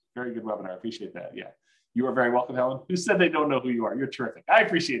 James. Very good webinar. I appreciate that. Yeah, you are very welcome, Helen. Who said they don't know who you are? You're terrific. I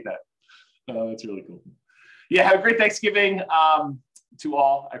appreciate that. That's really cool. Yeah, have a great Thanksgiving to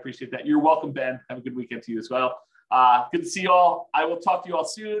all. I appreciate that. You're welcome, Ben. Have a good weekend to you as well. Good to see you all. I will talk to you all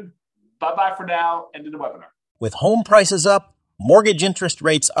soon. Bye-bye for now. End of the webinar. With home prices up, mortgage interest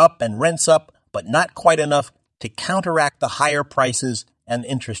rates up, and rents up, but not quite enough to counteract the higher prices and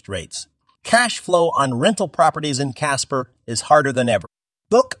interest rates. Cash flow on rental properties in Casper is harder than ever.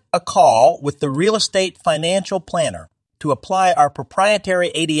 Book a call with the Real Estate Financial Planner to apply our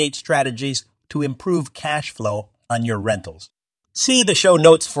proprietary 88 strategies to improve cash flow on your rentals. See the show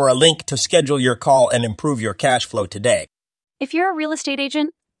notes for a link to schedule your call and improve your cash flow today. If you're a real estate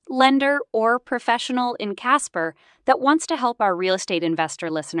agent, lender, or professional in Casper that wants to help our real estate investor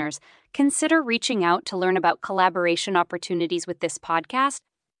listeners, consider reaching out to learn about collaboration opportunities with this podcast.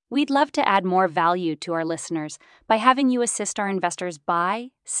 We'd love to add more value to our listeners by having you assist our investors buy,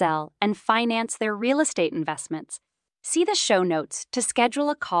 sell, and finance their real estate investments. See the show notes to schedule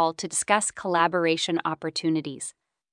a call to discuss collaboration opportunities.